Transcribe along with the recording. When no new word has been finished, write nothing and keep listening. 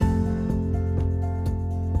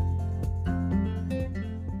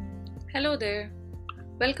Hello there.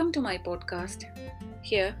 Welcome to my podcast.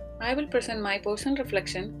 Here, I will present my personal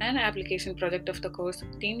reflection and application project of the course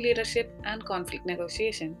Team Leadership and Conflict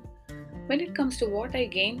Negotiation. When it comes to what I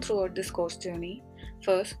gained throughout this course journey,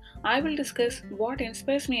 first, I will discuss what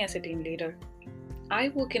inspires me as a team leader. I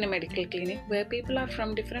work in a medical clinic where people are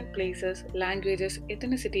from different places, languages,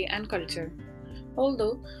 ethnicity, and culture.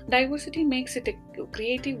 Although diversity makes it a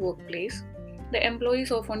creative workplace, the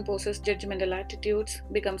employees often possess judgmental attitudes,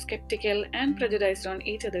 become skeptical, and prejudiced on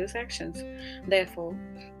each other's actions. Therefore,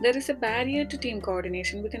 there is a barrier to team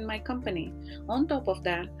coordination within my company. On top of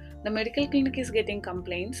that, the medical clinic is getting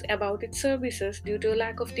complaints about its services due to a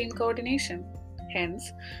lack of team coordination.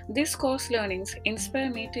 Hence, these course learnings inspire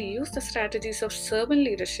me to use the strategies of servant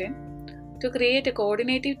leadership to create a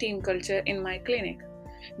coordinative team culture in my clinic,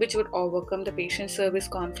 which would overcome the patient service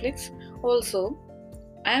conflicts. Also,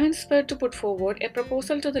 I am inspired to put forward a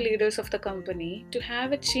proposal to the leaders of the company to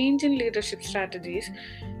have a change in leadership strategies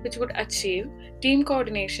which would achieve team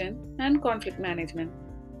coordination and conflict management.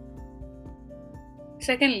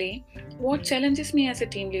 Secondly, what challenges me as a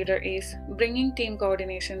team leader is bringing team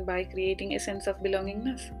coordination by creating a sense of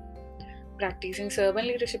belongingness. Practicing servant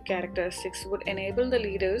leadership characteristics would enable the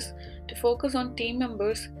leaders to focus on team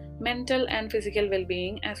members' mental and physical well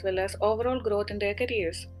being as well as overall growth in their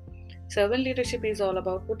careers. Servant leadership is all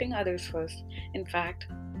about putting others first. In fact,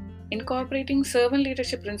 incorporating servant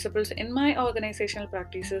leadership principles in my organizational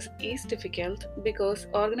practices is difficult because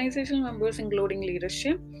organizational members, including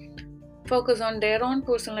leadership, focus on their own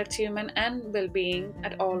personal achievement and well being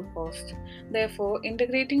at all costs. Therefore,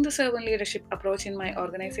 integrating the servant leadership approach in my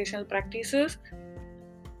organizational practices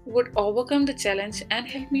would overcome the challenge and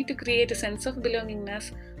help me to create a sense of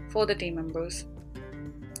belongingness for the team members.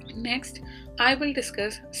 Next, I will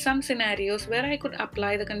discuss some scenarios where I could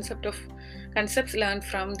apply the concepts learned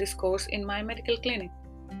from this course in my medical clinic.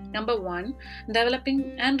 Number 1,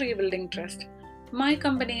 developing and rebuilding trust. My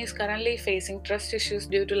company is currently facing trust issues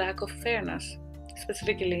due to lack of fairness.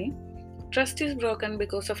 Specifically, trust is broken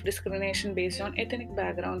because of discrimination based on ethnic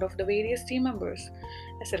background of the various team members.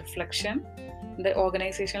 As a reflection, the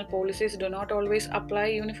organizational policies do not always apply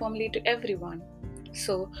uniformly to everyone.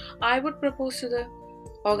 So, I would propose to the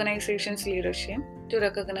organization's leadership to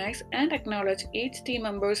recognize and acknowledge each team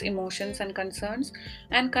member's emotions and concerns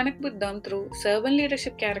and connect with them through servant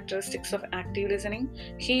leadership characteristics of active listening,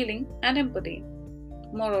 healing, and empathy.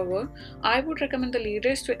 Moreover, I would recommend the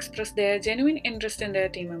leaders to express their genuine interest in their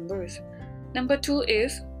team members. Number 2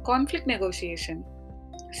 is conflict negotiation.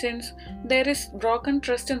 Since there is broken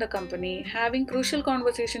trust in the company, having crucial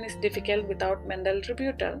conversation is difficult without mental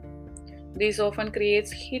rebuttal. This often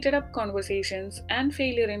creates heated up conversations and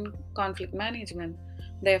failure in conflict management.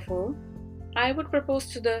 Therefore, I would propose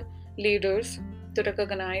to the leaders to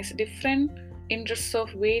recognize different interests of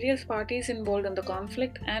various parties involved in the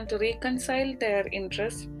conflict and to reconcile their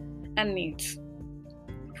interests and needs.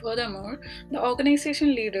 Furthermore, the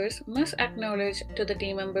organization leaders must acknowledge to the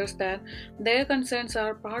team members that their concerns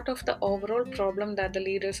are part of the overall problem that the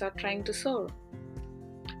leaders are trying to solve.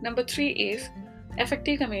 Number 3 is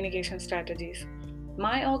effective communication strategies.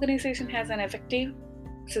 My organization has an effective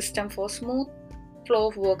system for smooth flow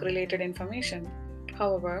of work related information.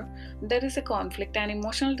 However, there is a conflict and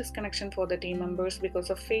emotional disconnection for the team members because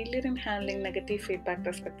of failure in handling negative feedback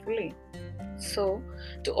respectfully. So,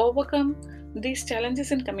 to overcome these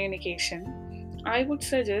challenges in communication, I would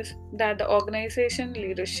suggest that the organization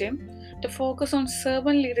leadership to focus on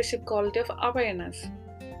servant leadership quality of awareness.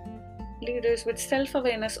 Leaders with self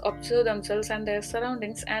awareness observe themselves and their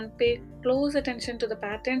surroundings and pay close attention to the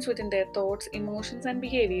patterns within their thoughts, emotions, and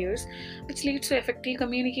behaviors, which leads to effective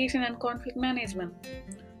communication and conflict management.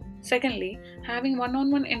 Secondly, having one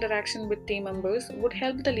on one interaction with team members would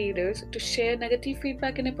help the leaders to share negative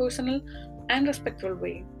feedback in a personal and respectful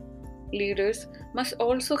way. Leaders must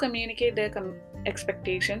also communicate their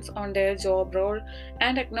expectations on their job role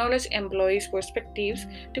and acknowledge employees' perspectives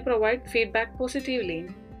to provide feedback positively.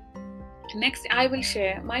 Next, I will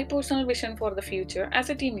share my personal vision for the future as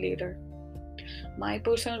a team leader. My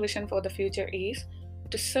personal vision for the future is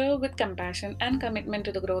to serve with compassion and commitment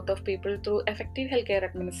to the growth of people through effective healthcare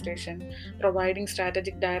administration, providing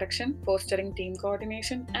strategic direction, fostering team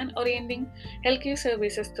coordination, and orienting healthcare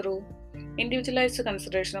services through individualized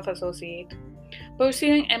consideration of associate.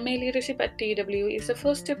 Pursuing MA leadership at TW is the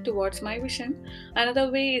first step towards my vision. Another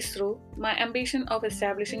way is through my ambition of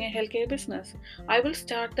establishing a healthcare business. I will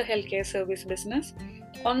start the healthcare service business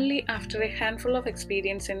only after a handful of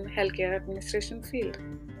experience in healthcare administration field.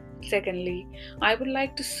 Secondly, I would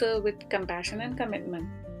like to serve with compassion and commitment.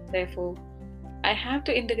 Therefore, I have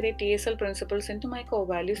to integrate TSL principles into my core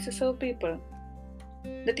values to serve people.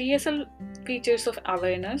 The TSL features of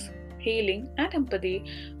awareness, healing, and empathy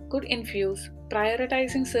could infuse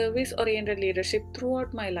prioritizing service oriented leadership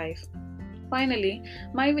throughout my life. Finally,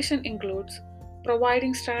 my vision includes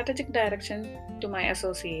providing strategic direction to my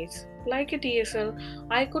associates. Like a TSL,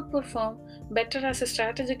 I could perform better as a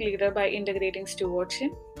strategic leader by integrating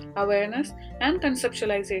stewardship, awareness, and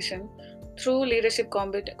conceptualization through leadership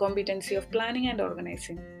competency of planning and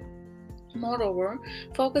organizing. Moreover,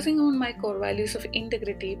 focusing on my core values of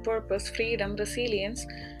integrity, purpose, freedom, resilience,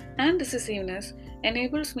 and decisiveness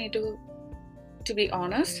enables me to be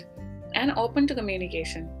honest and open to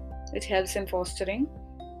communication, which helps in fostering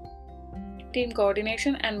team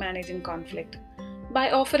coordination and managing conflict.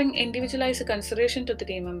 By offering individualized consideration to the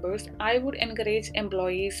team members, I would encourage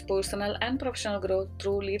employees' personal and professional growth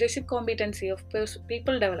through leadership competency of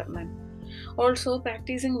people development. Also,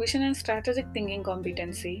 practicing vision and strategic thinking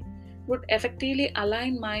competency would effectively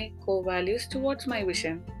align my core values towards my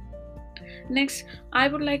vision. Next, I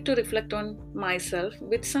would like to reflect on myself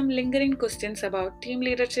with some lingering questions about team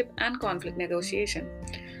leadership and conflict negotiation.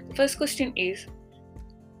 The first question is: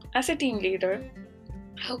 as a team leader,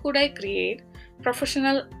 how could I create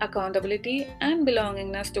professional accountability and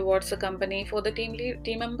belongingness towards the company for the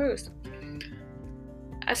team members?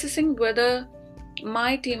 Assessing whether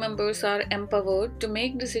my team members are empowered to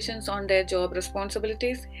make decisions on their job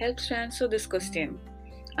responsibilities helps to answer this question.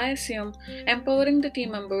 I assume empowering the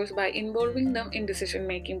team members by involving them in decision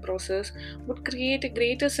making process would create a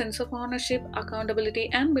greater sense of ownership, accountability,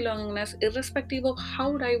 and belongingness irrespective of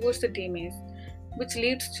how diverse the team is, which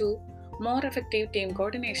leads to more effective team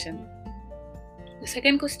coordination. The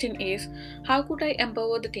second question is: how could I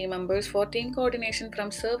empower the team members for team coordination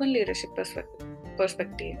from servant leadership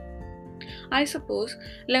perspective? I suppose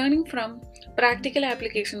learning from practical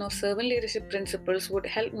application of servant leadership principles would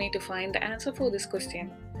help me to find the answer for this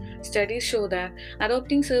question. Studies show that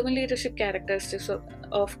adopting servant leadership characteristics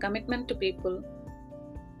of commitment to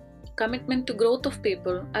growth of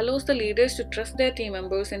people allows the leaders to trust their team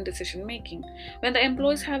members in decision making. When the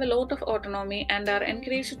employees have a lot of autonomy and are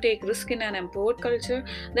encouraged to take risk in an empowered culture,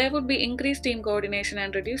 there would be increased team coordination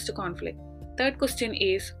and reduced conflict. Third question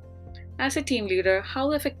is: as a team leader,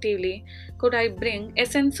 how effectively could I bring a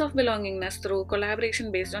sense of belongingness through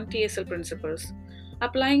collaboration based on TSL principles?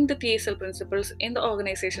 Applying the TSL principles in the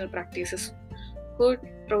organizational practices could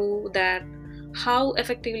prove that how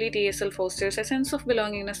effectively TSL fosters a sense of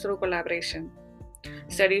belongingness through collaboration.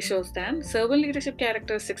 Study shows that servant leadership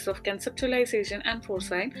characteristics of conceptualization and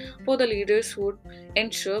foresight for the leaders would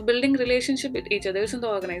ensure building relationship with each other in the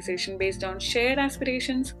organization based on shared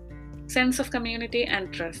aspirations, sense of community,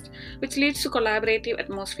 and trust, which leads to collaborative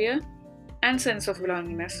atmosphere and sense of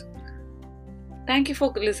belongingness. Thank you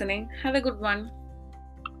for listening. Have a good one.